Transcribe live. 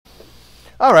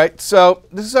All right, so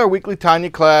this is our weekly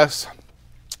Tanya class.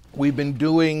 We've been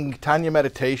doing Tanya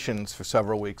meditations for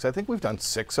several weeks. I think we've done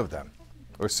 6 of them,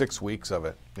 or 6 weeks of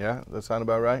it. Yeah, that sound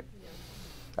about right? Yeah.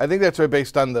 I think that's right,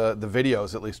 based on the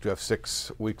videos. At least we have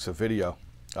 6 weeks of video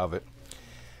of it.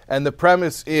 And the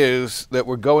premise is that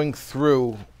we're going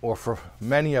through, or for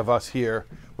many of us here,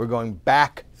 we're going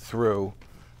back through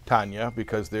Tanya,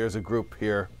 because there's a group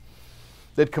here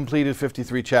that completed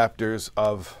 53 chapters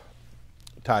of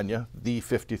Tanya, the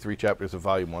 53 chapters of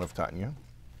Volume 1 of Tanya.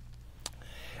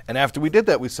 And after we did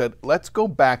that, we said, let's go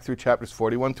back through chapters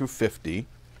 41 through 50,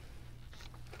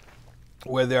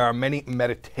 where there are many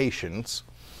meditations,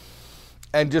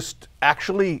 and just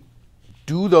actually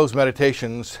do those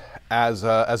meditations as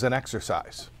an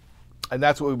exercise. And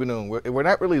that's what we've been doing. We're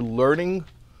not really learning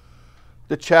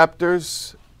the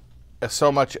chapters as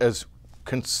so much as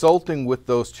consulting with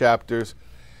those chapters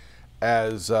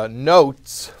as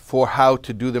notes for how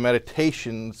to do the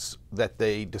meditations that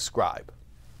they describe.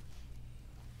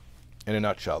 In a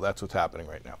nutshell, that's what's happening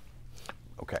right now.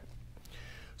 Okay.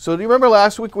 So do you remember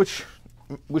last week which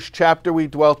chapter we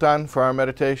dwelt on for our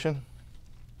meditation?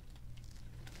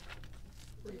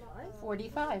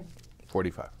 45.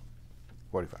 45.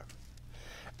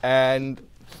 And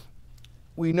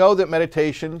we know that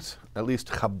meditations, at least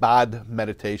Chabad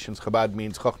meditations, Chabad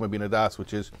means Chochmah Bina Das,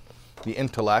 which is the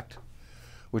intellect,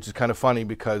 which is kind of funny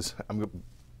because I'm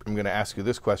going to ask you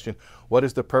this question. What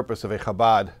is the purpose of a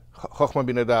Chabad? Chochmah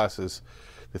Bina Das is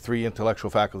the 3 intellectual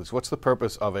faculties. What's the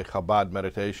purpose of a Chabad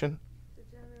meditation? To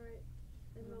generate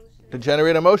emotions. To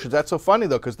generate emotions. That's so funny,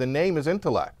 though, because the name is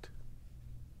intellect.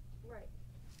 Right.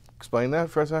 Explain that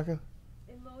for a second.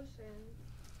 Emotions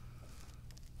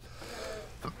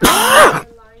that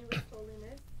align with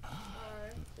holiness are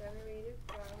generated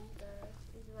from the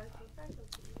intellectual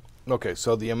faculties. Okay,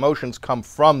 so the emotions come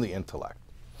from the intellect.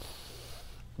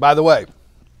 By the way,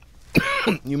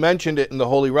 you mentioned it in the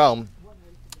Holy Realm.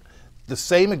 The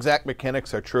same exact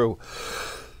mechanics are true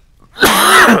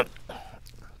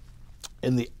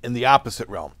in the opposite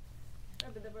realm. No,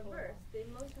 but the reverse. The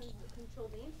emotions control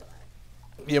the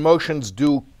intellect. The emotions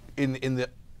do, in the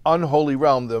unholy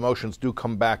realm, the emotions do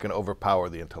come back and overpower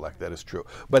the intellect. That is true.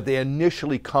 But they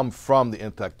initially come from the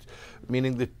intellect,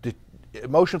 meaning that the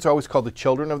emotions are always called the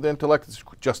children of the intellect. It's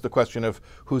just the question of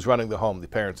who's running the home, the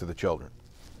parents or the children.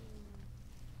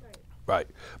 Right.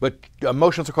 But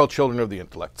emotions are called children of the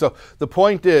intellect. So the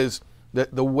point is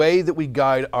that the way that we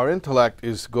guide our intellect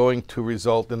is going to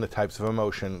result in the types of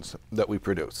emotions that we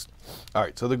produce. All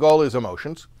right, so the goal is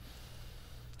emotions.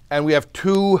 And we have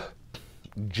 2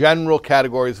 general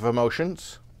categories of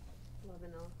emotions. Love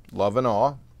and awe. Love and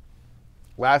awe.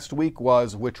 Last week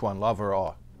was which one? Love or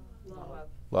awe? Love.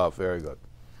 Love, very good.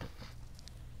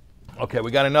 Okay,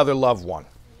 we got another love one.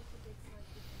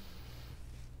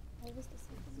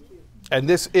 And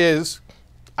this is,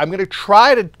 I'm going to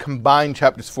try to combine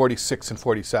chapters 46 and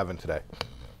 47 today.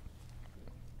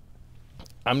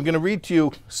 I'm going to read to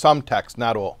you some text,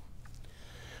 not all.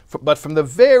 But from the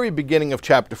very beginning of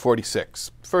chapter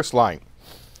 46, first line,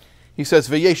 he says,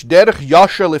 V'yesh derech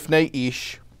yasher lifnei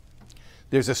ish,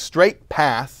 there's a straight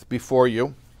path before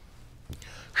you,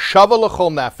 shava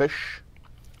l'chol nefesh,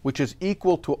 which is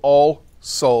equal to all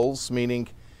souls, meaning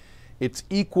it's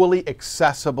equally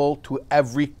accessible to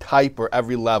every type or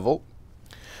every level.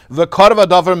 V'karav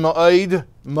adavar ma'od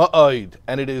ma'od,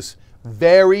 and it is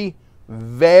very,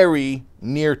 very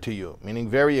near to you, meaning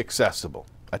very accessible,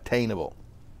 attainable.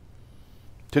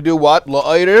 To do what?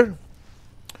 La'orer,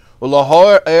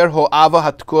 u'lahor ho'ava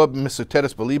hatkub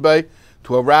misoteres b'libay,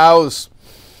 to arouse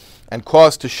and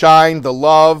cause to shine the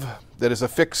love that is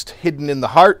affixed, hidden in the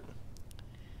heart.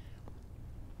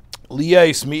 And to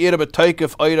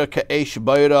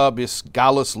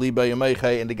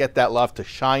get that love to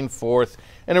shine forth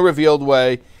in a revealed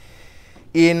way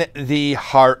in the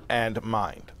heart and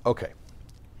mind. Okay.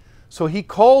 So he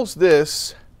calls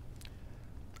this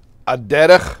a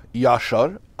derech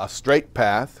yashar, a straight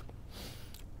path.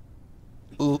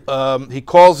 He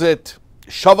calls it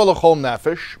shava l'chol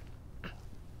nefesh,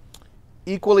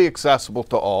 equally accessible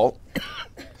to all.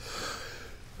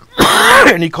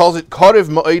 And he calls it karev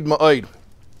ma'od ma'od,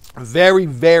 very,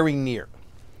 very near.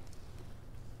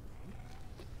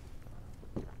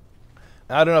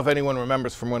 Now, I don't know if anyone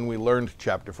remembers from when we learned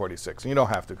chapter 46. And you don't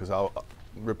have to, because I'll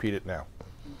repeat it now.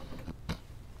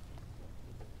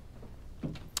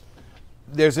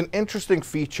 There's an interesting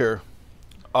feature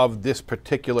of this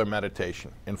particular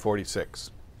meditation in 46,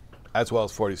 as well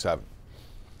as 47.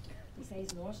 He says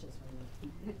he's nauseous.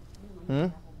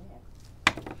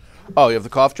 Oh, you have the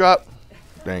cough drop?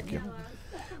 Thank you.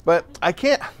 But I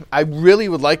can't, I really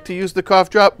would like to use the cough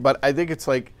drop, but I think it's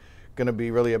like going to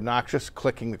be really obnoxious,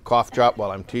 clicking the cough drop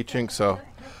while I'm teaching. So,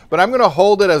 but I'm going to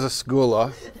hold it as a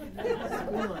schooler,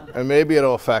 and maybe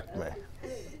it'll affect me.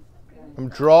 I'm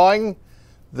drawing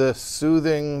the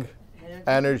soothing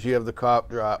energy of the cough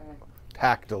drop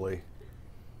tactily.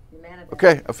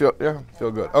 Okay, I feel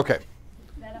good. Okay. Is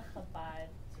that a Chabad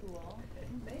tool?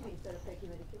 Maybe instead of taking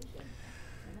medication.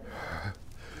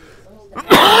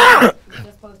 You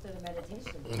just posted a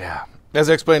meditation. Yeah. As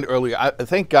I explained earlier,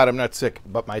 thank God I'm not sick,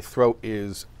 but my throat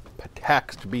is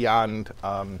taxed beyond.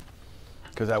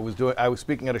 Because I was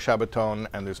speaking at a Shabbaton,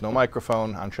 and there's no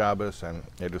microphone on Shabbos, and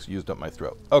it just used up my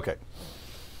throat. Okay.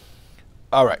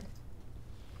 All right.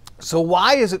 So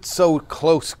why is it so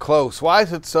close? Why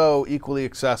is it so equally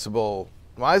accessible?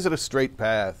 Why is it a straight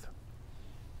path?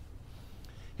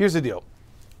 Here's the deal.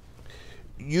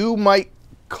 You might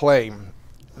claim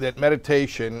that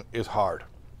meditation is hard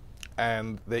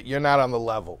and that you're not on the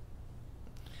level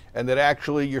and that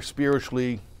actually you're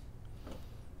spiritually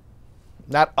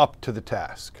not up to the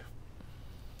task.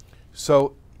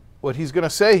 So what he's going to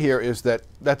say here is that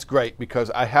that's great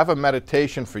because I have a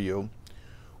meditation for you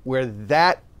where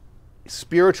that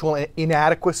spiritual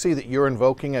inadequacy that you're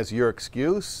invoking as your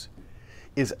excuse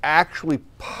is actually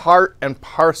part and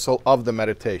parcel of the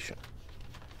meditation.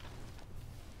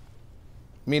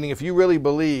 Meaning if you really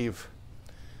believe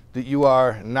that you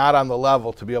are not on the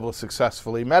level to be able to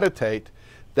successfully meditate,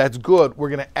 that's good. We're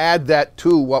going to add that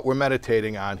to what we're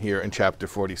meditating on here in chapter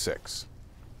 46.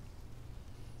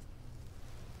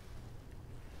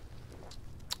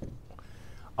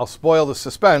 I'll spoil the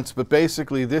suspense, but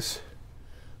basically this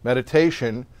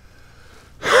meditation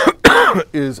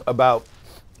is about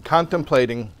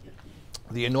contemplating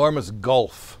the enormous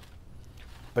gulf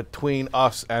between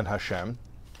us and Hashem,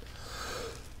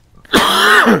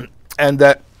 and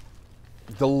that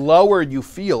the lower you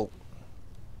feel,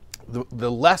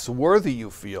 the less worthy you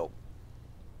feel,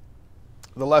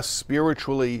 the less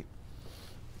spiritually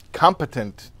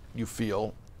competent you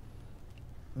feel,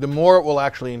 the more it will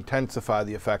actually intensify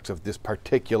the effects of this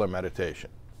particular meditation.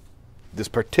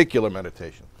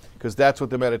 Because that's what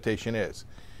the meditation is.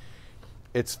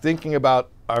 It's thinking about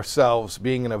ourselves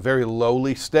being in a very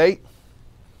lowly state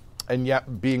and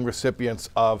yet being recipients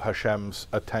of Hashem's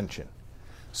attention.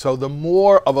 So the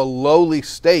more of a lowly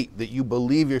state that you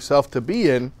believe yourself to be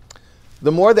in,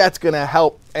 the more that's going to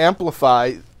help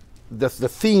amplify the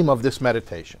theme of this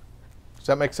meditation. Does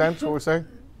that make sense, what we're saying?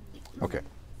 Okay.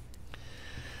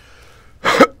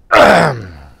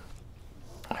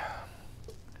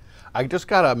 I just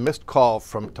got a missed call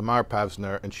from Tamar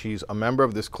Pavsner, and she's a member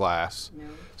of this class. No.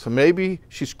 So maybe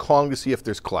she's calling to see if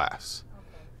there's class. Okay.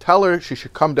 Tell her she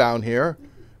should come down here,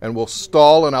 and we'll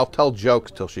stall, and I'll tell jokes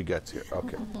till she gets here.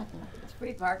 Okay. It's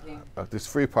free parking. There's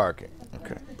free parking.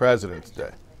 Okay. President's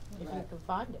Day. If you can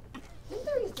find it.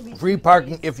 Free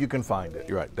parking if you can find it.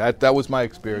 You're right. That was my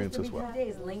experience as well.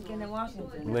 Lincoln and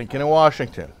Washington. Lincoln and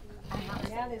Washington.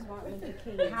 Now there's Martin Luther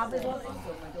King. How there's also.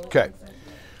 Okay.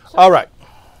 All right.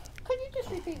 Could you just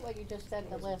repeat what you just said,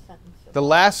 the last sentence? The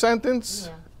last sentence?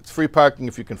 Yeah. It's free parking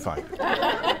if you can find it.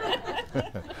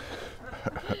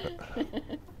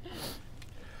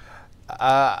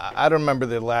 I don't remember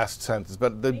the last sentence,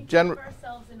 but the general.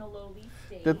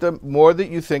 That the more that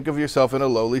you think of yourself in a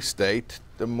lowly state,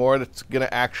 the more it's going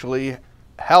to actually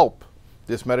help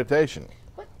this meditation.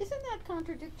 But isn't that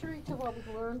contradictory to what we've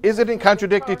learned? Is it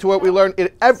contradictory to what we learned?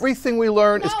 Everything we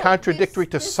learn is contradictory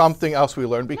to something else we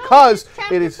learned because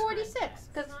it is. 46.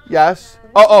 Yes.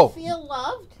 If you feel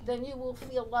loved, then you will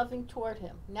feel loving toward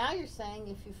him. Now you're saying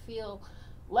if you feel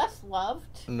less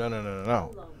loved.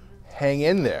 No. Hang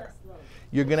in there.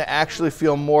 You're going to actually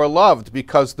feel more loved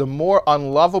because the more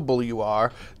unlovable you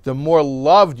are, the more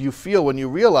loved you feel when you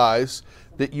realize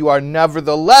that you are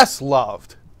nevertheless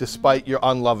loved despite your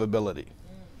unlovability.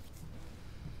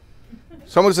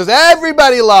 Someone says,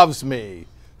 everybody loves me.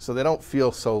 So they don't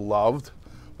feel so loved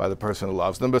by the person who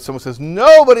loves them. But someone says,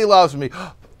 nobody loves me,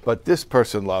 but this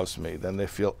person loves me. Then they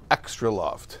feel extra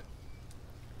loved.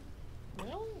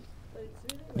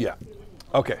 Yeah.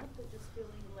 Okay.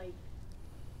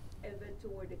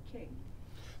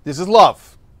 This is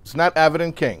love. It's not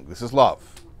evident king. This is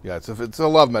love. Yeah, it's a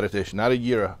love meditation, not a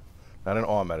yira, not an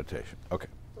awe meditation. Okay.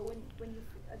 But when you,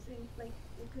 I think, like,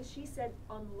 because she said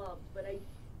unloved, but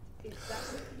if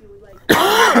that's what you would like,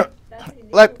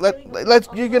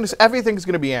 everything's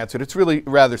gonna be answered. It's really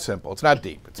rather simple. It's not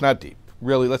deep.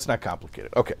 Really, let's not complicate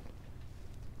it. Okay.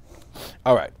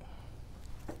 All right.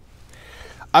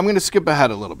 I'm gonna skip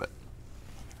ahead a little bit.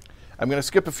 I'm gonna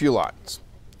skip a few lines.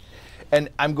 And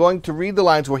I'm going to read the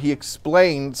lines where he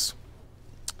explains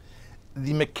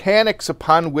the mechanics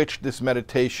upon which this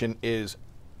meditation is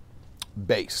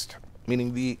based.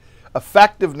 meaning the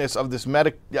effectiveness of this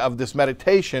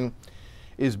meditation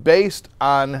is based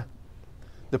on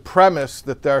the premise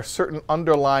that there are certain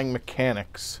underlying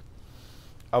mechanics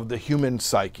of the human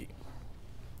psyche.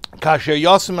 Kasher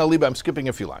Yosim Alibe, I'm skipping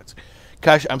a few lines.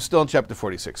 I'm still in chapter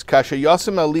 46. Kasher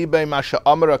Yosim Alibe Masha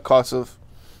Amara Kosov.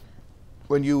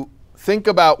 When you think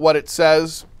about what it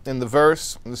says in the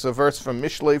verse, and this is a verse from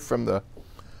Mishlei, from the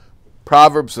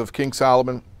Proverbs of King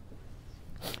Solomon.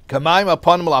 Kamaim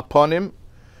aponim laponim,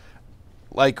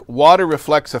 like water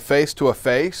reflects a face to a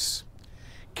face.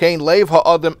 Kain leiv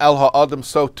ha'adam el ha'adam,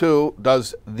 so too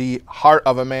does the heart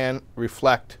of a man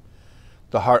reflect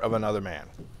the heart of another man,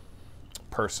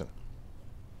 person.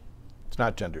 It's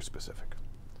not gender specific.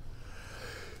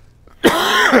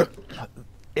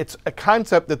 It's a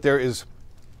concept that there is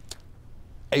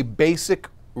a basic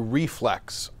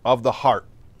reflex of the heart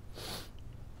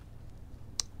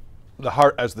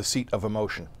as the seat of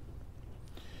emotion,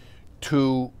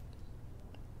 to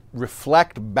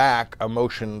reflect back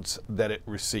emotions that it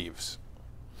receives.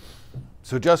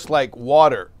 So just like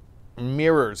water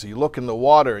mirrors, you look in the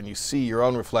water and you see your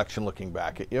own reflection looking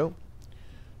back at you,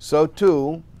 so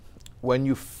too, when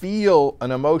you feel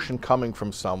an emotion coming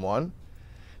from someone,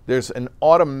 there's an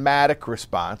automatic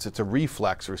response, it's a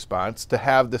reflex response, to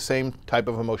have the same type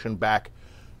of emotion back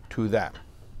to them.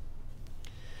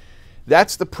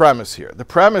 That's the premise here. The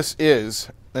premise is,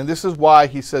 and this is why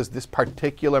he says this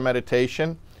particular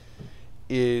meditation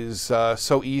is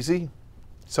so easy,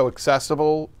 so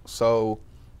accessible, so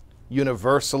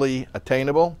universally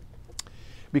attainable,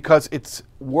 because it's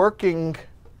working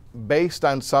based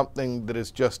on something that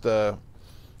is just a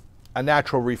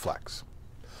natural reflex.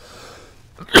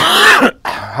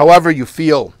 However you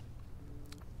feel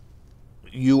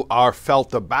you are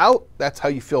felt about, that's how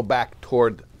you feel back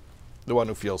toward the one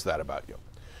who feels that about you.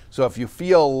 So if you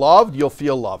feel loved, you'll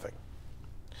feel loving.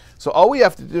 So all we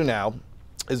have to do now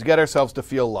is get ourselves to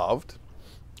feel loved,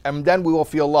 and then we will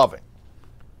feel loving.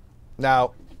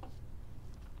 Now,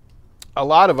 a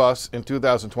lot of us in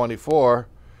 2024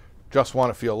 just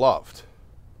want to feel loved.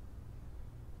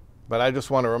 But I just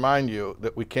want to remind you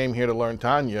that we came here to learn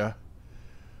Tanya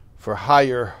for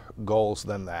higher goals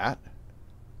than that.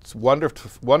 It's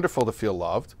wonderful to feel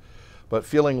loved, but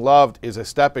feeling loved is a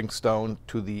stepping stone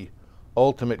to the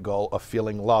ultimate goal of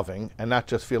feeling loving, and not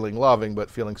just feeling loving,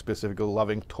 but feeling specifically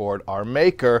loving toward our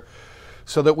Maker,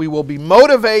 so that we will be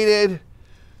motivated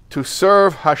to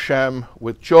serve Hashem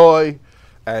with joy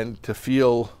and to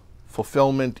feel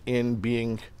fulfillment in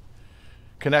being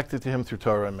connected to Him through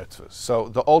Torah and mitzvahs. So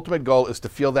the ultimate goal is to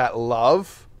feel that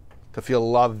love, to feel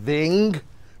loving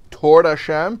toward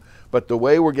Hashem, but the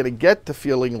way we're going to get to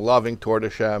feeling loving toward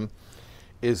Hashem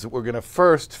is we're going to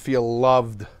first feel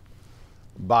loved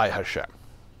by Hashem.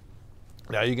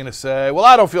 Now you're going to say, well,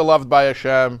 I don't feel loved by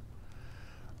Hashem.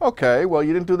 Okay, well,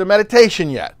 you didn't do the meditation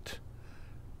yet.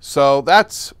 So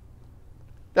that's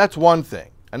one thing.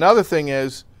 Another thing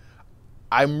is,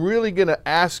 I'm really going to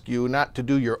ask you not to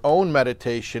do your own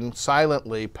meditation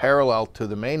silently parallel to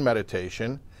the main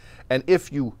meditation. And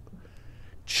if you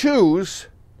choose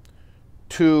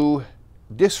to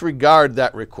disregard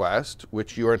that request,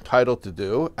 which you're entitled to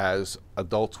do as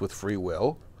adults with free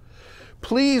will,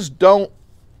 please don't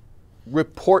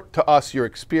report to us your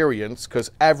experience,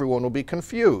 because everyone will be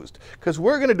confused. Because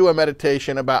we're going to do a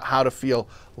meditation about how to feel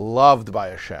loved by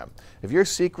Hashem. If you're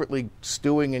secretly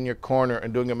stewing in your corner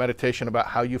and doing a meditation about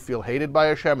how you feel hated by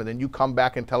Hashem, and then you come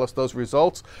back and tell us those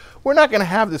results, we're not going to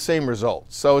have the same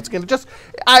results. So it's going to just,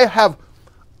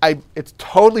 it's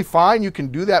totally fine. You can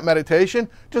do that meditation.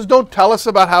 Just don't tell us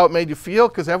about how it made you feel,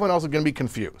 because everyone else is going to be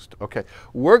confused. Okay,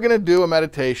 we're going to do a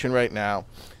meditation right now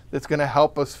that's going to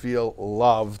help us feel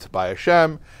loved by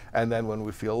Hashem, and then when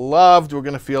we feel loved, we're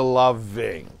going to feel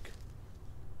loving.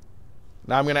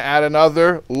 Now I'm going to add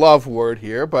another love word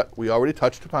here, but we already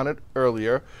touched upon it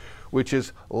earlier, which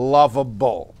is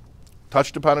lovable.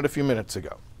 Touched upon it a few minutes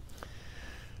ago.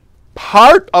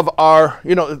 Part of our,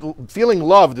 feeling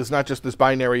loved is not just this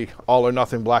binary all or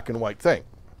nothing black and white thing.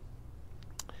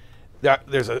 There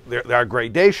are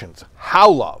gradations. How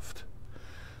loved?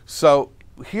 So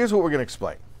here's what we're going to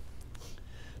explain.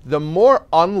 The more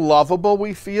unlovable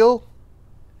we feel,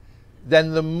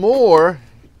 then the more,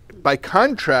 by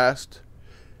contrast,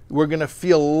 we're going to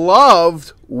feel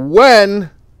loved when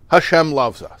Hashem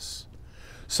loves us.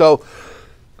 So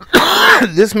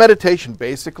this meditation,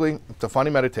 basically, it's a funny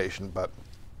meditation, but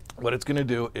what it's going to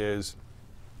do is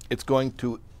it's going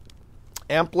to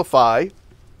amplify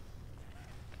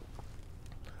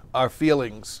our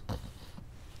feelings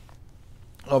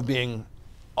of being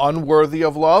unworthy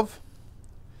of love.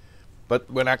 But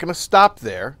we're not going to stop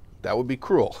there. That would be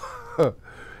cruel.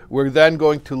 we're then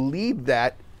going to lead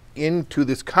that into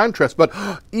this contrast.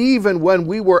 But even when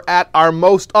we were at our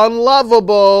most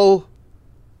unlovable,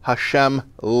 Hashem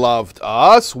loved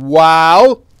us.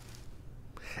 Wow.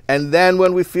 And then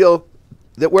when we feel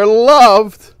that we're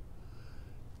loved,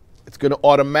 it's going to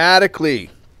automatically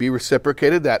be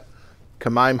reciprocated, that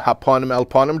kamaim haponim el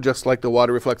ponim, just like the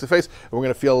water reflects the face, and we're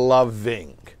going to feel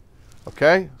loving.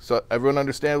 Okay? So everyone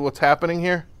understand what's happening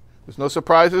here? There's no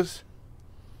surprises?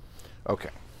 Okay.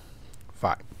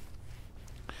 Fine.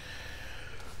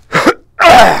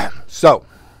 So,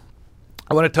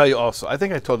 I want to tell you also, I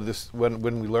think I told you this when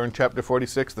we learned chapter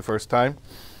 46 the first time,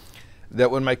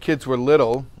 that when my kids were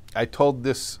little, I told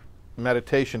this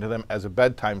meditation to them as a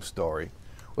bedtime story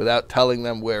without telling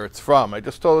them where it's from. I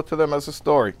just told it to them as a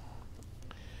story.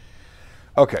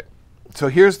 Okay, so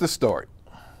here's the story.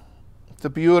 It's a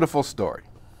beautiful story.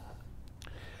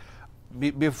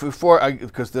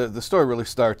 Because the story really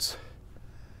starts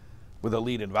with a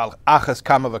lead-in. Achas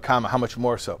kama v'kama, how much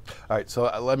more so? All right,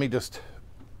 so let me just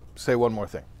say one more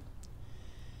thing.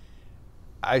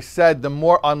 I said the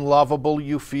more unlovable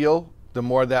you feel, the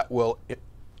more that will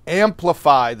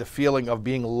amplify the feeling of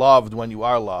being loved when you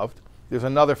are loved. There's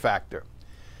another factor.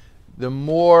 The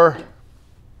more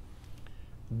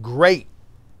great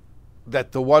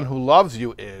that the one who loves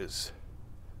you is,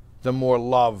 the more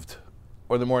loved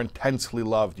or the more intensely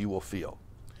loved you will feel.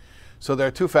 So there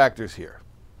are two factors here.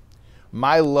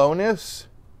 My lowness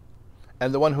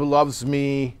and the one who loves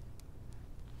me,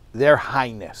 their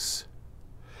highness.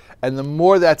 And the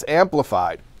more that's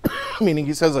amplified, meaning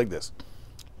he says like this,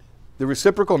 the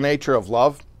reciprocal nature of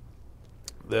love,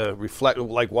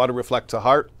 like water reflects a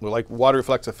heart, or like water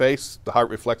reflects a face, the heart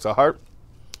reflects a heart.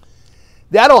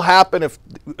 That'll happen if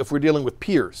we're dealing with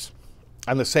peers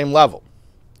on the same level.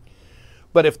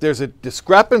 But if there's a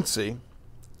discrepancy,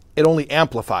 it only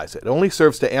amplifies it. It only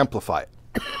serves to amplify it.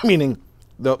 Meaning,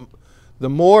 the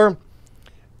more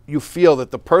you feel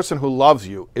that the person who loves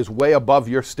you is way above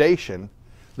your station,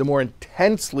 the more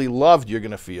intensely loved you're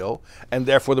going to feel, and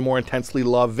therefore the more intensely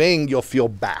loving you'll feel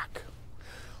back.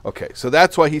 Okay, so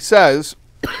that's why he says,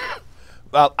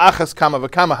 achas kama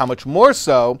v'kama, how much more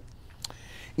so,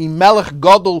 im melech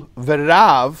gadol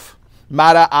v'rav,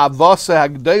 mara avose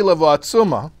hagdela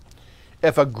v'atzuma,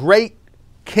 if a great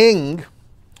king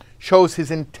shows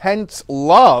his intense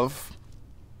love,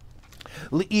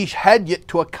 Li'ish hedyet,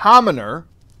 to a commoner,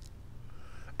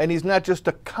 and he's not just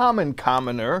a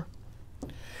commoner,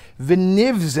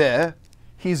 V'nivze,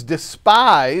 he's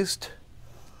despised,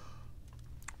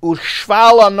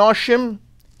 Ushval anoshim,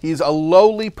 he's a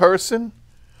lowly person,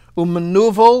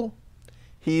 Umanuval,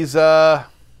 he's how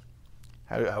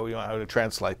to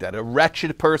translate that? A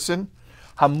wretched person,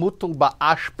 Hamutul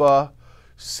ba'ashba,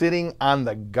 sitting on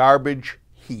the garbage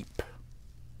heap.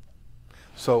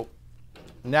 So,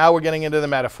 now we're getting into the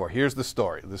metaphor. Here's the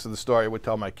story. This is the story I would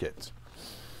tell my kids.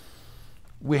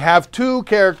 We have two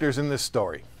characters in this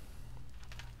story.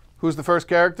 Who's the first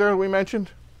character we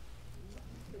mentioned?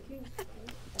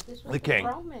 This was The king.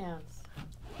 Romance.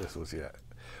 This was, yeah.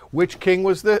 Which king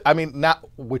was this? I mean, not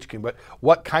which king, but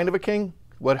what kind of a king?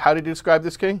 How did you describe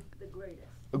this king? The greatest.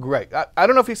 Great. I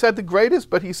don't know if he said the greatest,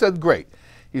 but he said great.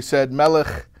 He said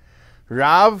Melech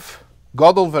Rav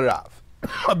Gadol v'Rav.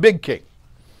 A big king.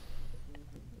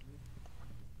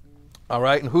 All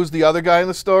right, and who's the other guy in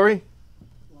the story?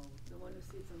 The one who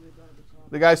sits on the garbage dump.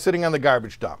 The guy sitting on the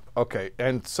garbage dump. Okay,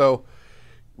 and so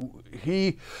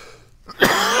he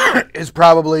is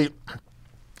probably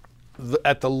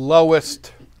at the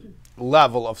lowest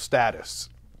level of status.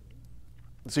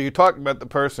 So you're talking about the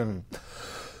person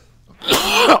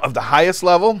of the highest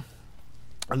level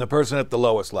and the person at the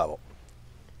lowest level.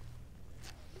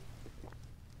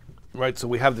 Right, so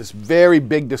we have this very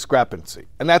big discrepancy.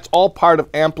 And that's all part of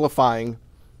amplifying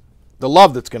the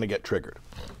love that's going to get triggered.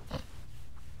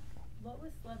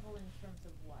 Lowest level in terms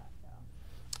of what, though?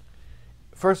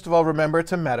 First of all, remember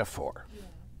it's a metaphor. Yeah.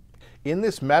 In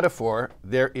this metaphor,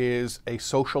 there is a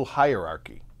social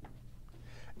hierarchy.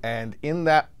 And in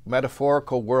that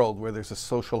metaphorical world where there's a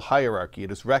social hierarchy,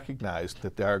 it is recognized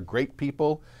that there are great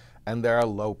people and there are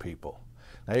low people.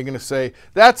 Now you're going to say,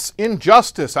 that's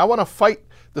injustice. I want to fight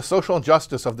the social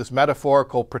injustice of this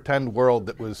metaphorical pretend world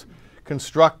that was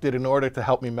constructed in order to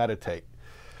help me meditate.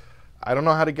 I don't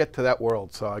know how to get to that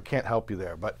world, so I can't help you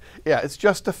there. But yeah, it's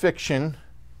just a fiction,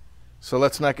 so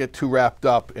let's not get too wrapped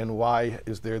up in why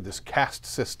is there this caste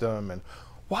system and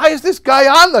why is this guy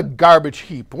on the garbage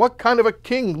heap? What kind of a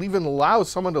king even allows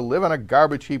someone to live on a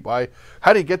garbage heap? How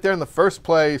did he get there in the first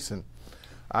place? And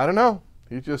I don't know.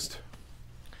 He's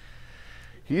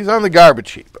on the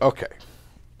garbage heap. Okay.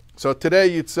 So today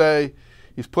you'd say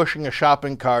He's pushing a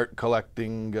shopping cart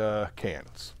collecting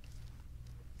cans.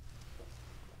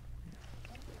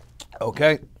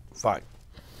 Okay, fine.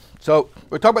 So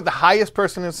we're talking about the highest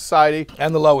person in society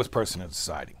and the lowest person in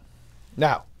society.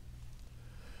 Now,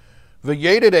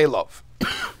 v'yedid elov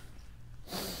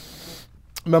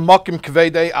memokim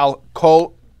kvedei al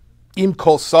kol im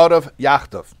kol sarav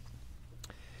yachdav.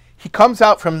 He comes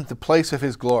out from the place of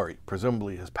his glory,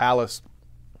 presumably his palace,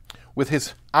 with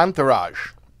his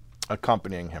entourage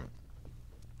accompanying him.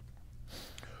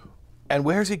 And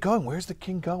where's he going? Where's the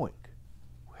king going?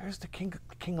 Where's the king?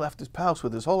 The king left his palace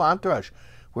with his whole entourage.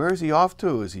 Where is he off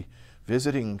to? Is he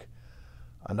visiting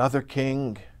another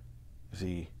king? Is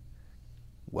he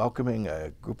welcoming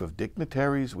a group of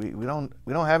dignitaries? We don't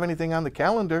have anything on the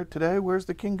calendar today. Where's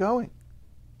the king going?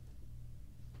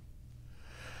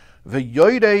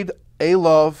 V'yoyred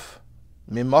elov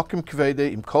mimakim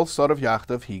kvede im kol sarav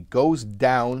yachdav. He goes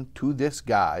down to this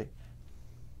guy,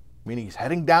 meaning he's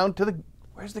heading down to the.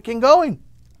 Where's the king going?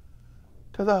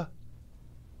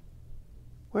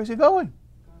 Where's he going?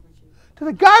 To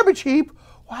the garbage heap.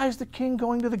 Why is the king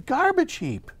going to the garbage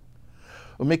heap?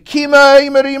 He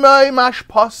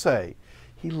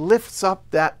lifts up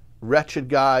that wretched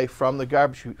guy from the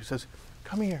garbage heap. He says,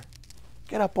 come here.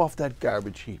 Get up off that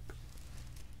garbage heap.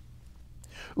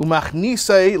 And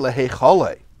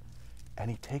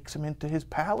he takes him into his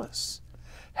palace.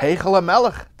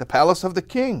 The palace of the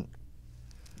king.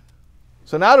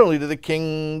 So not only did the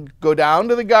king go down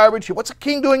to the garbage heap, what's a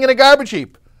king doing in a garbage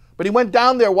heap? But he went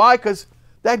down there. Why? Because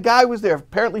that guy was there.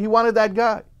 Apparently he wanted that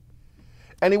guy.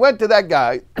 And he went to that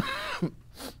guy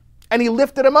and he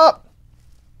lifted him up.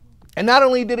 And not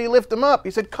only did he lift him up, he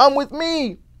said, come with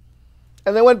me.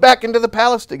 And they went back into the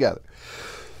palace together.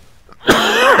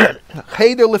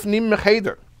 Cheder lifnim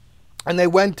mecheder. And they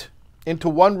went into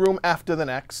one room after the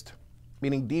next,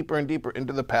 meaning deeper and deeper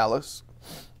into the palace.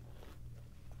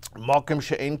 Malkim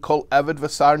she'ein kol eved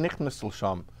v'sar nichnas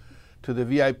l'sham, to the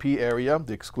VIP area,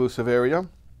 the exclusive area,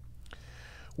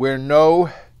 where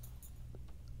no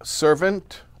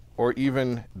servant or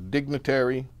even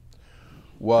dignitary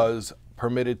was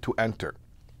permitted to enter.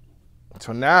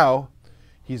 So now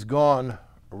he's gone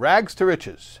rags to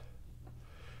riches.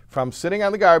 From sitting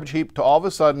on the garbage heap to all of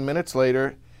a sudden, minutes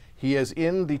later, he is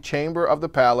in the chamber of the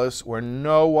palace where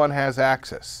no one has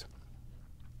access.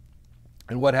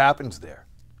 And what happens there?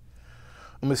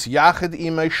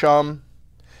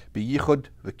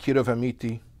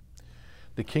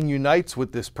 The king unites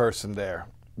with this person there,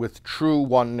 with true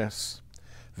oneness,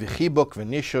 v'chibuk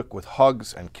v'nishuk, with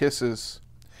hugs and kisses,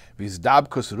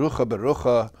 v'zdabkus rucha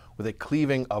berucha, with a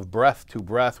cleaving of breath to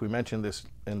breath. We mentioned this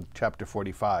in chapter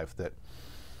 45, that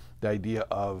the idea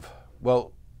of,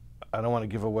 well, I don't want to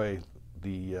give away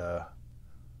the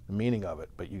meaning of it,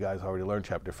 but you guys already learned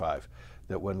chapter 5,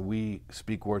 that when we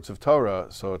speak words of Torah,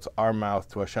 so it's our mouth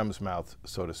to Hashem's mouth,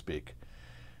 so to speak.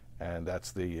 And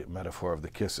that's the metaphor of the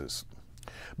kisses.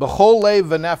 B'chol lev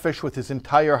v'nefesh, with his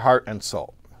entire heart and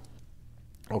soul.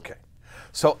 Okay.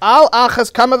 So al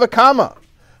achas kama v'kama.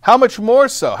 How much more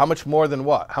so? How much more than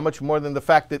what? How much more than the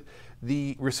fact that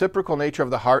the reciprocal nature of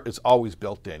the heart is always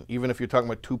built in, even if you're talking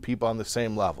about two people on the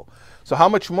same level. So how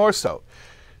much more so?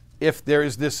 If there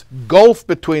is this gulf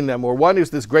between them, where one is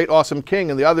this great awesome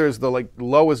king and the other is the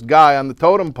lowest guy on the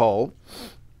totem pole,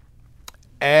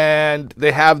 and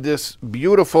they have this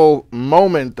beautiful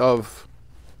moment of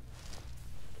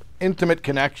intimate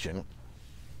connection.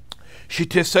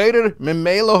 This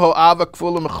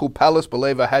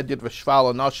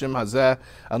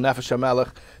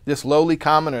lowly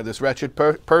commoner, this wretched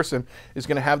person, is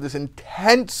going to have this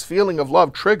intense feeling of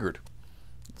love triggered.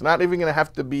 It's not even going to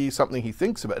have to be something he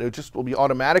thinks about. It just will be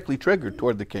automatically triggered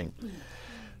toward the king.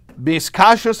 With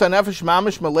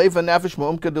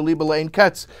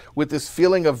this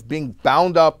feeling of being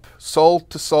bound up soul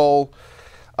to soul,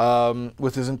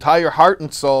 with his entire heart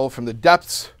and soul from the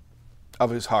depths of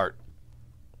his heart.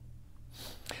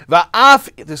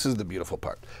 This is the beautiful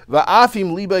part.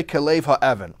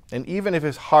 And even if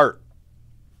his heart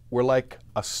were like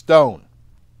a stone,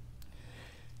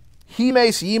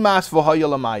 it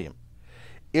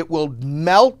will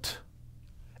melt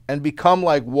and become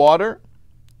like water.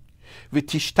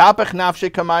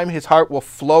 His heart will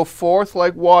flow forth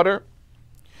like water.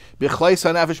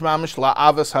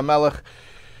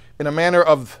 In a manner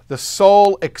of the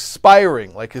soul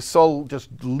expiring, like his soul just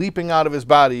leaping out of his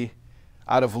body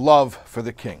out of love for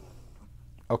the king.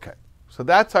 Okay, so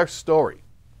that's our story.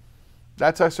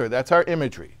 That's our story. That's our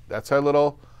imagery. That's our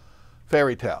little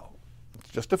fairy tale. It's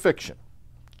just a fiction,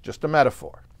 just a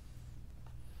metaphor.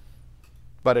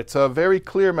 But it's a very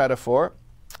clear metaphor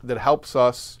that helps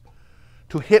us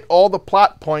to hit all the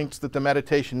plot points that the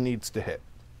meditation needs to hit.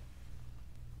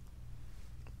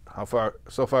 How far?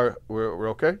 So far, we're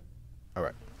okay? All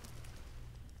right.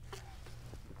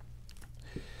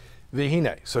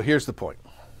 Vihine. So here's the point.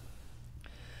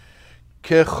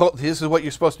 This is what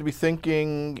you're supposed to be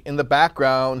thinking in the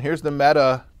background. Here's the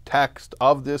meta text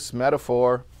of this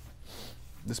metaphor,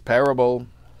 this parable.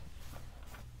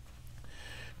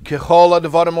 Just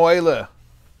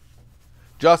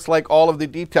like all of the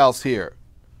details here.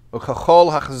 With all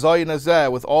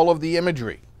of the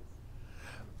imagery.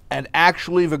 And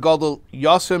actually,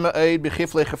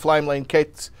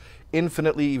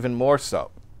 infinitely even more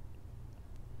so.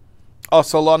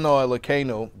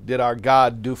 Did our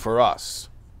God do for us?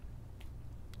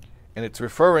 And it's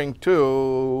referring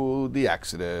to the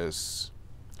Exodus.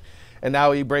 And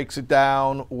now he breaks it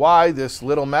down why this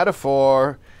little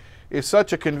metaphor is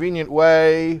such a convenient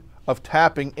way of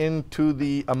tapping into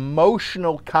the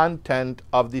emotional content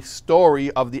of the story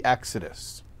of the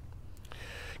Exodus.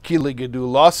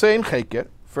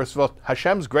 First of all,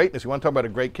 Hashem's greatness, you want to talk about a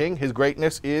great king? His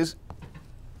greatness is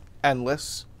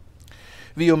endless.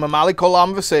 He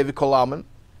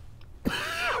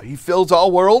fills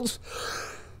all worlds,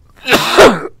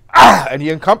 and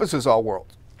he encompasses all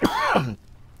worlds.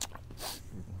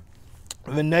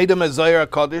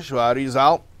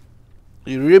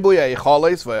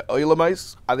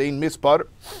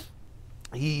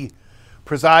 He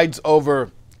presides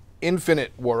over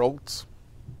infinite worlds.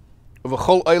 There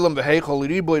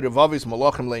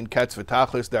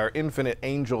are infinite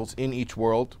angels in each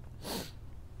world.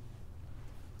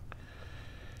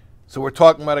 So we're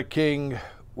talking about a king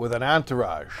with an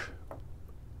entourage.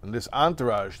 And this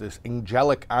entourage, this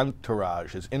angelic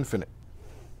entourage, is infinite.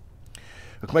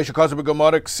 How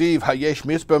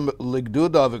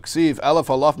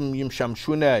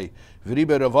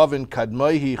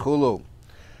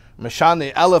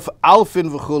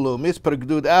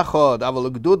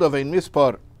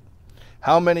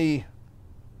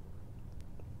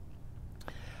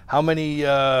many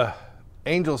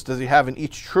angels does he have in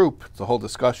each troop? It's a whole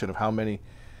discussion of how many.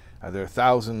 Are there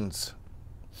thousands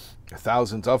of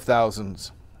thousands?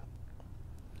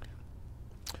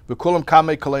 But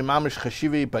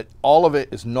all of it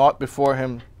is not before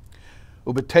him.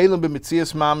 And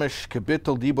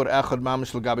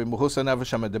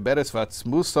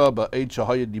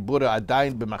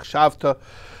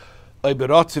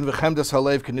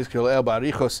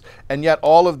yet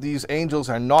all of these angels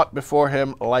are not before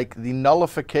him, like the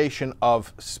nullification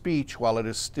of speech while it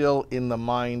is still in the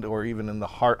mind or even in the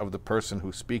heart of the person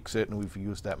who speaks it, and we've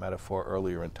used that metaphor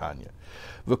earlier in Tanya.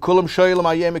 And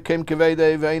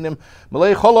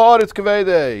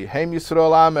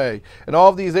all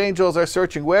of these angels are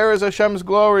searching, where is Hashem's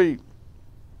glory?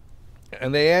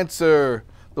 And they answer,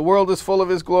 the world is full of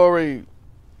his glory.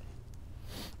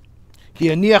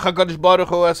 But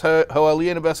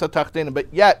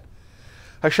yet,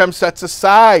 Hashem sets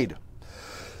aside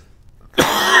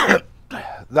the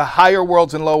higher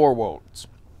worlds and lower worlds.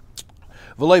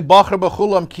 And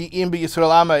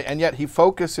yet he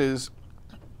focuses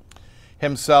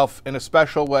himself in a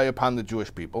special way upon the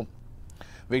Jewish people.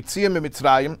 And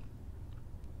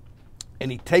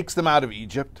he takes them out of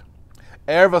Egypt.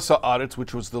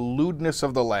 Which was the lewdness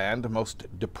of the land, the most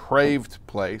depraved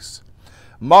place.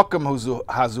 Makam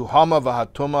hazuhama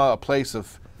v'hatuma, a place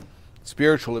of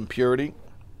spiritual impurity.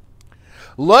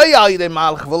 Not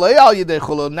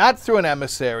through an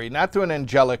emissary, not through an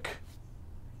angelic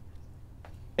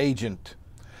agent.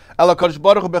 But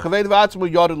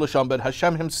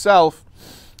Hashem himself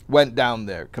went down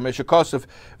there. Hashem says,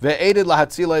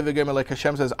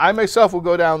 I myself will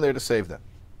go down there to save them.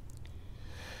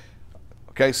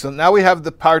 Okay, so now we have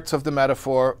the parts of the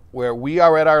metaphor where we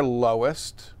are at our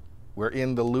lowest. We're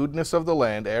in the lewdness of the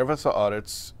land, Ervas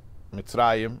Haaretz,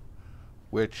 Mitzrayim,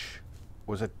 which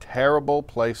was a terrible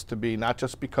place to be, not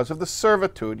just because of the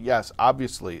servitude. Yes,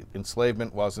 obviously,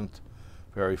 enslavement wasn't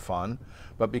very fun,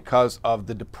 but because of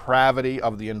the depravity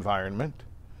of the environment.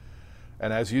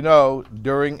 And as you know,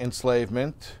 during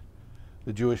enslavement,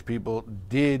 the Jewish people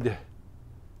did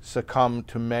succumb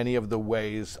to many of the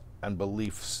ways and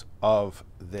beliefs of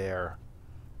their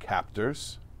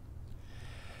captors.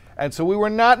 And so we were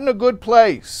not in a good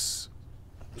place,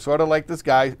 sort of like this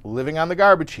guy living on the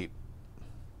garbage heap.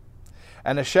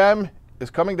 And Hashem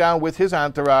is coming down with his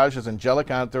entourage, his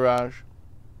angelic entourage,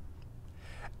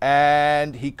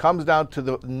 and he comes down to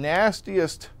the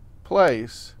nastiest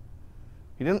place.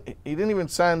 He didn't even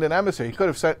send an emissary. He could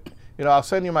have said, I'll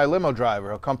send you my limo driver.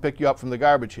 He'll come pick you up from the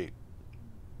garbage heap.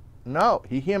 No,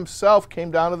 he himself came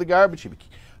down to the garbage heap.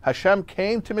 Hashem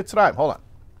came to Mitzrayim. Hold on.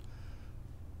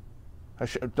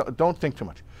 Don't think too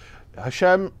much.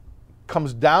 Hashem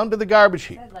comes down to the garbage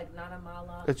heap. Said like not a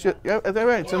mala. It's just, yeah, that's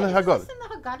right. It's in the Is Haggadah. this in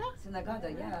the Haggadah? It's in the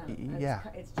Gada, yeah. Yeah.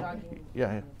 It's jogging.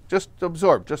 Yeah. Just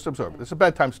absorb. Just absorb. It's a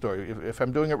bedtime story. If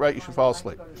I'm doing it right, you should fall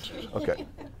asleep. Okay.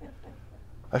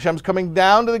 Hashem's coming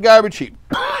down to the garbage heap,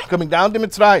 coming down to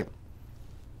Mitzrayim.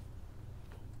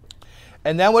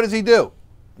 And then what does he do?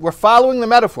 We're following the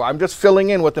metaphor. I'm just filling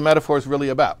in what the metaphor is really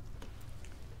about.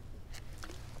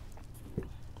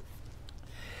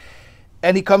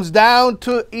 And he comes down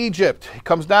to Egypt. He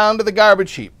comes down to the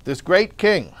garbage heap, this great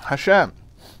king, Hashem.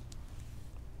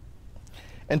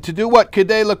 And to do what?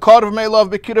 Kedei lekarv me'elav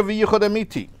b'kirav v'yichud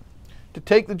amiti. To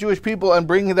take the Jewish people and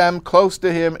bring them close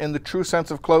to him in the true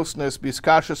sense of closeness,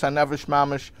 biskashus hanevesh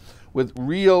mamish, with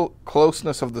real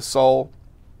closeness of the soul,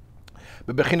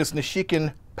 b'bechinas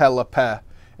nishikin peh peh,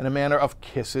 in a manner of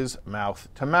kisses mouth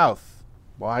to mouth.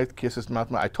 Why kisses mouth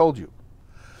to mouth? I told you.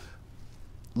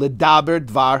 Ledaber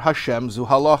dvar Hashem zu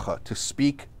halacha, to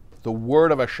speak the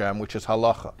word of Hashem, which is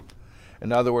halacha.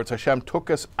 In other words, Hashem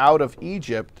took us out of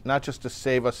Egypt, not just to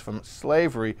save us from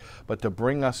slavery, but to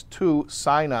bring us to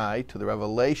Sinai, to the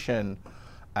revelation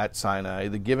at Sinai,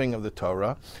 the giving of the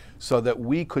Torah, so that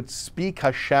we could speak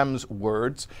Hashem's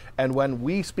words. And when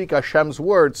we speak Hashem's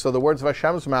words, so the words of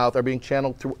Hashem's mouth are being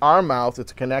channeled through our mouth.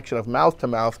 It's a connection of mouth to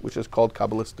mouth, which is called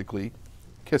Kabbalistically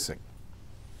kissing.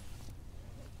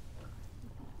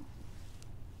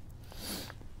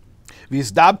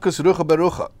 V'yizdabkus rucha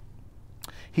berucha.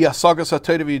 And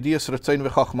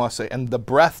the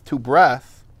breath to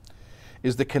breath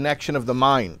is the connection of the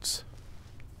minds.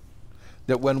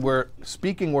 That when we're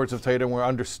speaking words of Torah and we're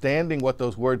understanding what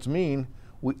those words mean,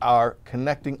 we are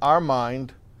connecting our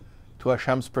mind to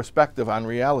Hashem's perspective on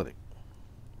reality.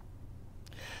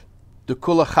 The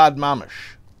kula chad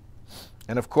mamish.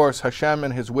 And of course, Hashem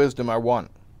and his wisdom are one.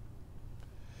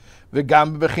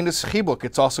 V'gam b'bechinas chibuk.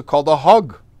 It's also called a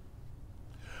hug.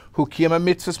 Who kiyama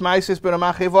mitzvahs ma'ases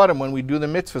b'ramach evarim, when we do the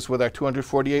mitzvahs with our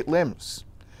 248 limbs.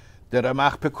 The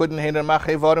ramach pekudin hein ramach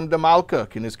evarim de malka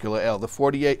kinizkila el. The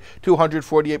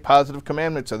 248 positive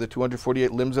commandments are the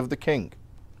 248 limbs of the king.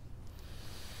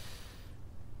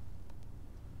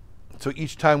 So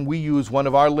each time we use one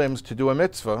of our limbs to do a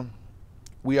mitzvah,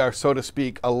 we are, so to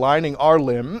speak, aligning our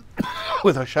limb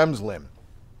with Hashem's limb,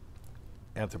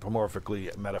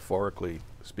 anthropomorphically, metaphorically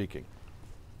speaking.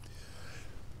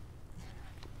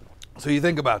 So you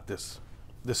think about this.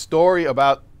 The story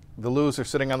about the loser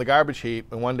sitting on the garbage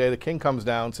heap, and one day the king comes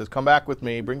down, says, come back with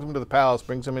me, brings him to the palace,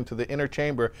 brings him into the inner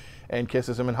chamber, and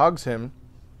kisses him and hugs him.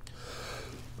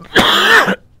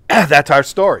 That's our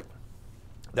story.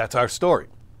 That's our story.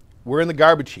 We're in the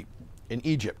garbage heap in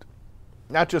Egypt.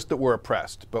 Not just that we're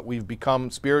oppressed, but we've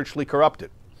become spiritually corrupted.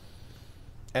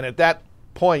 And at that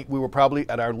point, we were probably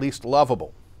at our least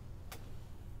lovable.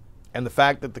 And the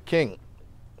fact that the king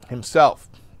himself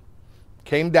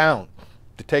came down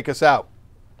to take us out,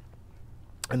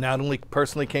 and not only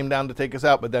personally came down to take us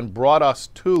out, but then brought us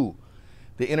to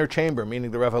the inner chamber, meaning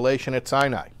the revelation at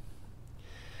Sinai,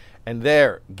 and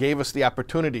there gave us the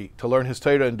opportunity to learn his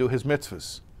Torah and do his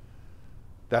mitzvahs.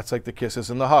 That's like the kisses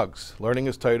and the hugs. Learning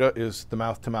his Torah is the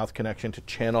mouth-to-mouth connection to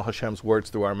channel Hashem's words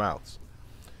through our mouths.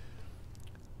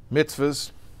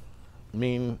 Mitzvahs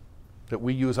mean that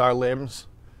we use our limbs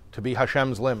to be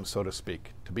Hashem's limbs, so to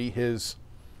speak, to be his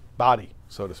body,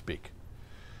 so to speak.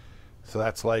 So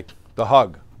that's like the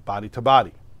hug, body to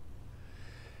body.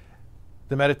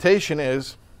 The meditation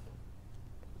is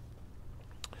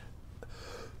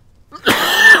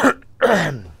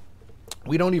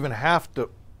we don't even have to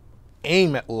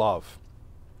aim at love.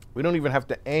 We don't even have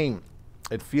to aim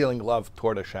at feeling love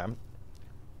toward Hashem.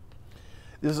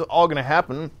 This is all going to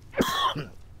happen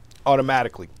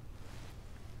automatically,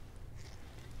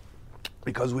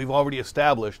 because we've already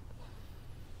established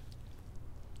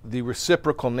the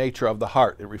reciprocal nature of the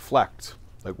heart. It reflects,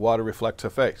 like water reflects a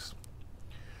face.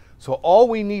 So all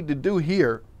we need to do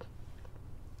here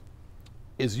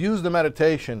is use the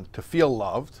meditation to feel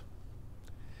loved,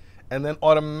 and then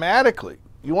automatically,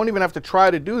 you won't even have to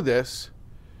try to do this,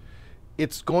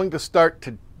 it's going to start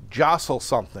to jostle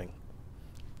something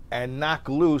and knock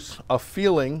loose a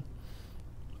feeling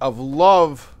of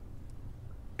love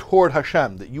toward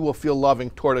Hashem, that you will feel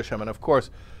loving toward Hashem. And of course,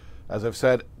 as I've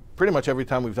said, pretty much every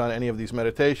time we've done any of these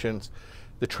meditations,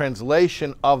 the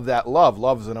translation of that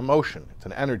love is an emotion, it's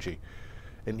an energy.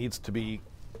 It needs to be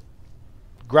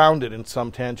grounded in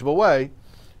some tangible way.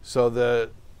 So the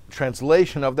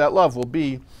translation of that love will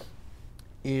be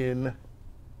in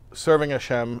serving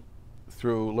Hashem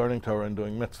through learning Torah and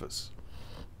doing mitzvahs.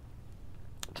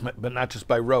 But not just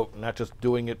by rote, not just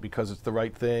doing it because it's the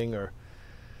right thing or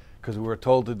because we were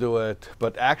told to do it,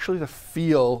 but actually to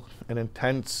feel an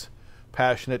intense,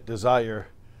 passionate desire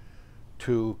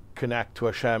to connect to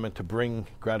Hashem and to bring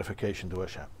gratification to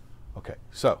Hashem. Okay,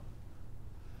 so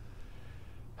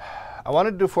I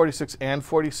wanted to do 46 and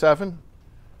 47,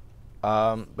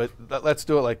 but let's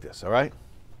do it like this, all right?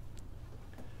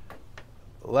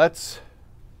 Let's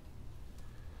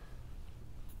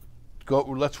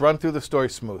run through the story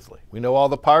smoothly. We know all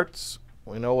the parts.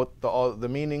 We know what all the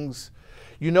meanings.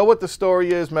 You know what the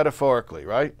story is metaphorically,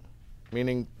 right?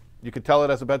 Meaning you could tell it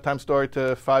as a bedtime story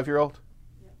to a 5-year-old?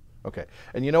 Yep. Okay.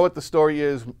 And you know what the story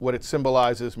is, what it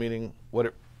symbolizes, meaning what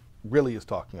it really is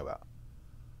talking about,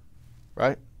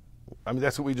 right? I mean,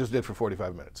 that's what we just did for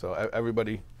 45 minutes. So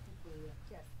everybody?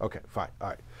 Yes. Okay, fine. All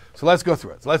right. So let's go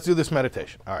through it. So let's do this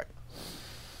meditation. All right.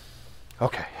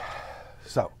 Okay.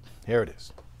 So here it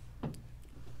is.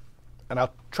 And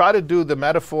I'll try to do the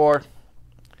metaphor.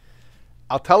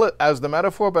 I'll tell it as the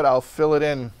metaphor, but I'll fill it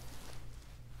in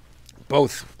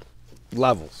both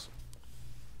levels.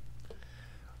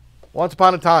 Once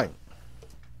upon a time,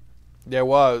 there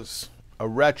was a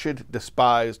wretched,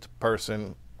 despised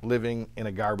person living in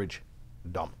a garbage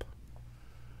dump.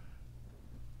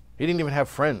 He didn't even have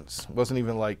friends. It wasn't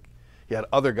even like he had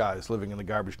other guys living in the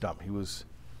garbage dump. He was...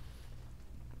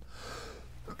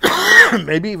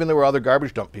 maybe even there were other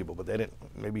garbage dump people, but they didn't.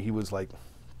 Maybe he was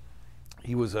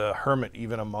a hermit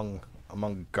even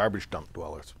among garbage dump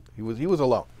dwellers. He was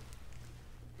alone.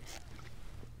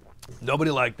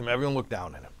 Nobody liked him. Everyone looked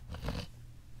down at him.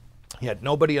 He had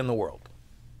nobody in the world.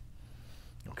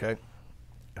 Okay?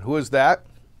 And who is that?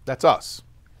 That's us.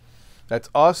 That's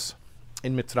us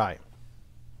in Mitzrayim.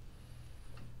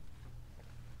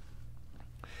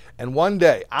 And one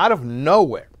day, out of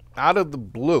nowhere, out of the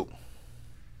blue,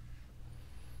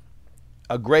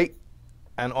 a great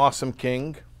and awesome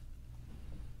king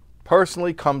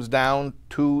personally comes down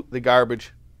to the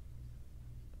garbage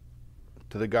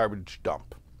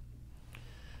dump.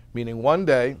 Meaning one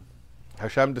day,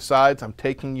 Hashem decides, I'm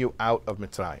taking you out of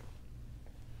Mitzrayim.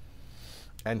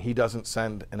 And he doesn't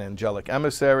send an angelic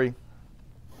emissary.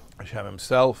 Hashem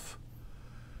himself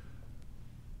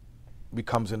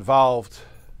becomes involved.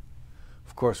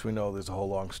 Of course, we know there's a whole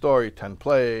long story, 10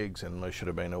 plagues, and there should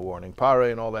have been a warning pare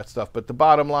and all that stuff. But the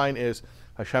bottom line is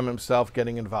Hashem himself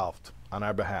getting involved on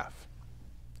our behalf.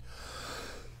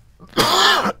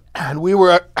 And we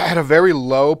were at a very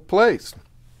low place.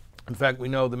 In fact, we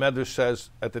know the Medrash says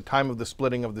at the time of the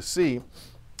splitting of the sea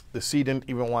didn't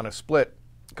even want to split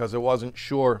because it wasn't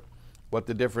sure what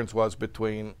the difference was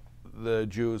between the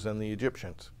Jews and the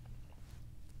Egyptians.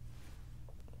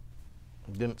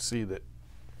 It didn't see that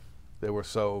they were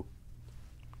so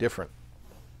different.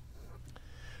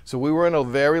 So we were in a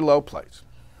very low place.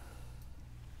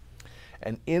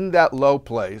 And in that low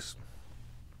place,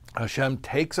 Hashem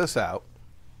takes us out.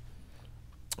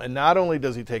 And not only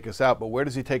does he take us out, but where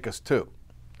does he take us to?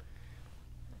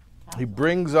 He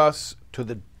brings us to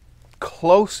the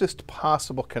closest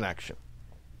possible connection.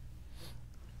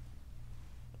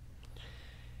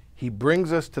 He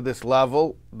brings us to this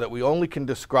level that we only can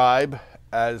describe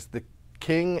as the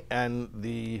king and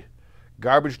the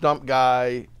garbage dump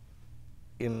guy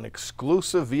in an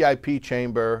exclusive VIP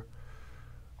chamber,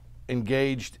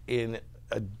 engaged in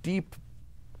a deep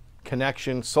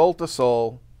connection, soul to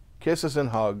soul, kisses and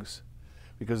hugs,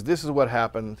 because this is what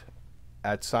happened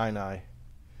at Sinai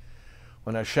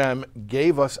when Hashem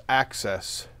gave us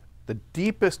access, the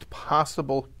deepest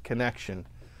possible connection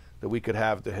that we could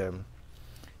have to him.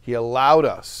 He allowed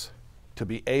us to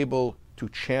be able to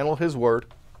channel his word,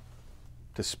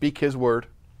 to speak his word,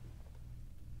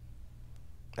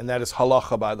 and that is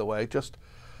halacha, by the way. Just,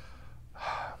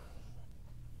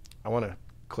 I want to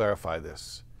clarify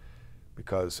this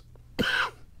because,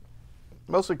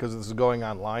 mostly because this is going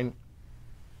online,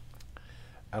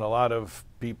 and a lot of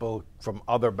people from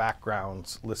other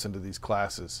backgrounds listen to these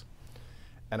classes.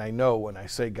 And I know when I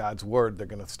say God's word, they're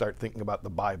going to start thinking about the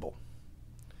Bible.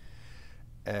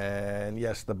 And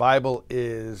yes, the Bible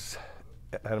is,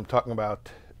 and I'm talking about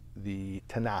the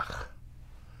Tanakh.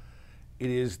 It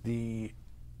is the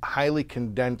highly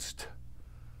condensed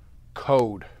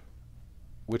code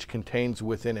which contains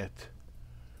within it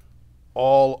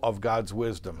all of God's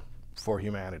wisdom for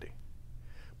humanity.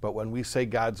 But when we say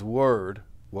God's word,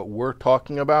 what we're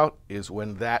talking about is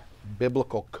when that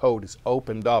biblical code is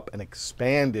opened up and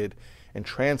expanded and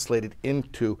translated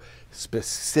into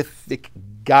specific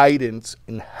guidance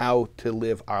in how to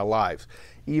live our lives.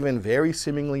 Even very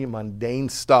seemingly mundane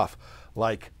stuff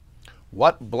like,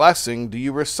 what blessing do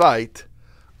you recite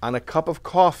on a cup of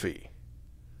coffee?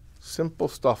 Simple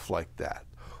stuff like that.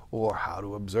 Or how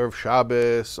to observe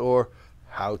Shabbos, or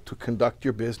how to conduct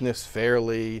your business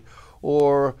fairly,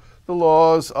 or the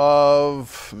laws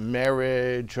of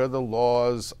marriage, or the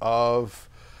laws of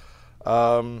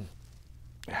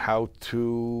how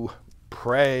to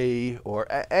pray, or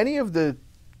any of the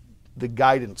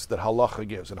guidance that halacha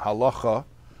gives. And halacha,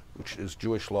 which is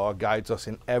Jewish law, guides us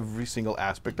in every single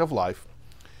aspect of life.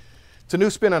 It's a new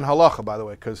spin on halacha, by the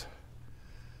way, because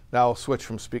now I'll switch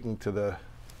from speaking to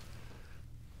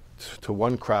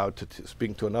one crowd to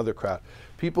speaking to another crowd.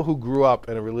 People who grew up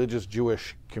in a religious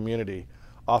Jewish community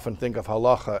often think of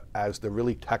halacha as the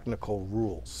really technical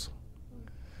rules.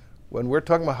 When we're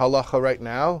talking about halacha right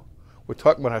now, we're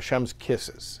talking about Hashem's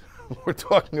kisses. We're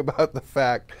talking about the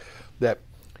fact that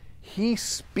He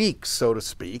speaks, so to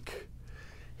speak,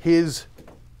 His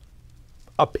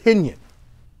opinion.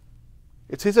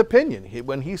 It's His opinion.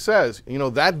 When He says,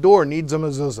 that door needs a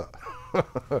mezuzah,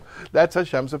 that's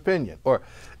Hashem's opinion. Or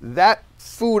that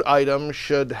food item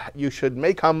you should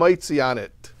make hamaitzi on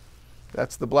it.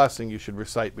 That's the blessing you should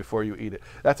recite before you eat it.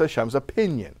 That's Hashem's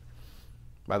opinion.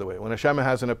 By the way, when Hashem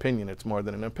has an opinion, it's more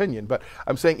than an opinion. But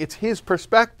I'm saying it's His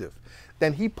perspective.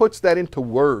 Then He puts that into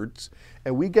words,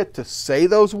 and we get to say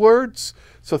those words.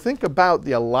 So think about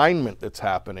the alignment that's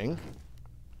happening.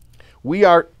 We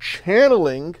are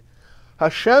channeling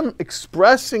Hashem,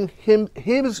 expressing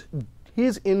His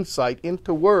insight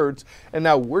into words, and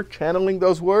now we're channeling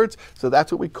those words. So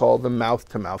that's what we call the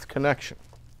mouth-to-mouth connection.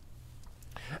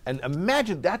 And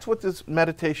imagine that's what this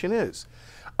meditation is.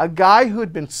 A guy who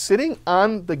had been sitting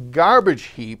on the garbage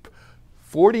heap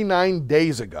 49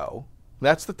 days ago,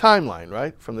 that's the timeline,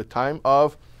 right? From the time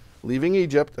of leaving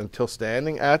Egypt until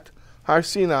standing at Har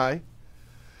Sinai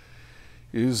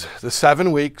is the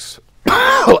 7 weeks,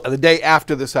 the day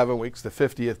after the 7 weeks, the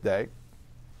 50th day.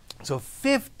 So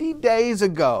 50 days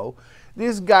ago,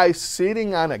 this guy's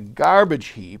sitting on a garbage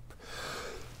heap.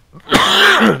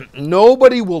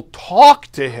 Nobody will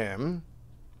talk to him.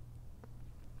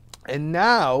 And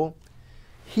now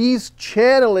he's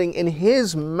channeling in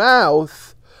his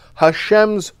mouth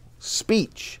Hashem's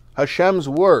speech, Hashem's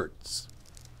words.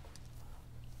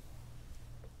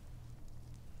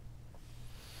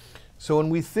 So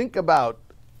when we think about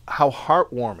how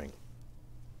heartwarming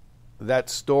that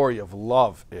story of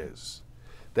love is,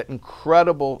 that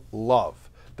incredible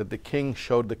love that the king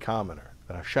showed the commoner,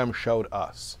 that Hashem showed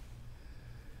us,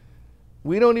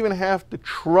 we don't even have to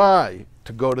try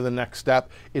to go to the next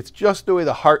step. It's just the way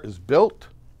the heart is built.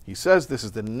 He says this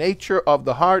is the nature of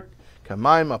the heart.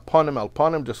 Kamaim aponim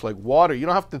alponim, just like water.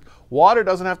 Water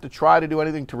doesn't have to try to do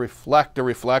anything to reflect a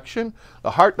reflection. The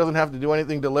heart doesn't have to do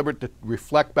anything deliberate to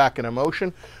reflect back an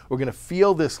emotion. We're going to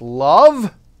feel this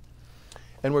love,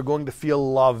 and we're going to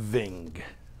feel loving.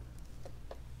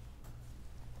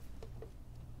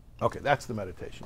 Okay, that's the meditation.